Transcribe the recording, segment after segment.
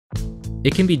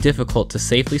It can be difficult to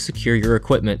safely secure your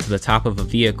equipment to the top of a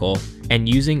vehicle, and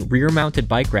using rear-mounted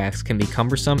bike racks can be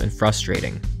cumbersome and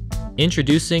frustrating.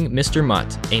 Introducing Mr.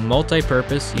 Mutt, a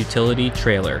multi-purpose utility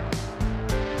trailer.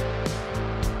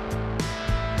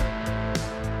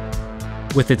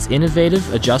 With its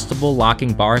innovative adjustable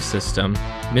locking bar system,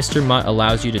 Mr. Mutt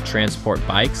allows you to transport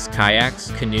bikes, kayaks,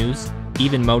 canoes,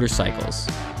 even motorcycles.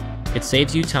 It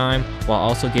saves you time while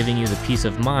also giving you the peace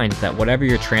of mind that whatever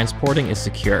you're transporting is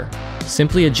secure.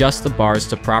 Simply adjust the bars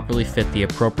to properly fit the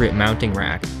appropriate mounting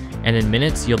rack, and in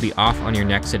minutes you'll be off on your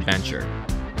next adventure.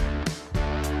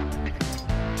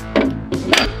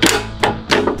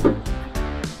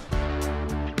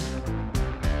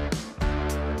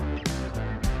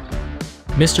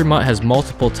 Mr. Mutt has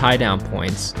multiple tie-down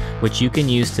points, which you can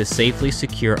use to safely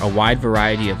secure a wide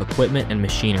variety of equipment and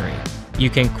machinery. You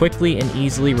can quickly and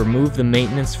easily remove the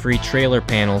maintenance-free trailer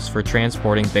panels for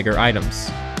transporting bigger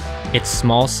items. Its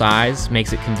small size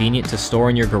makes it convenient to store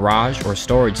in your garage or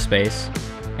storage space,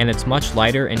 and it's much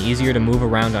lighter and easier to move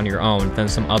around on your own than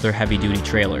some other heavy-duty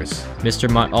trailers. Mr.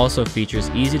 Mutt also features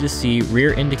easy-to-see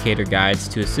rear indicator guides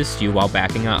to assist you while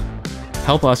backing up.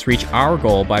 Help us reach our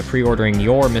goal by pre-ordering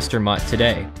your Mr. Mutt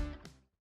today.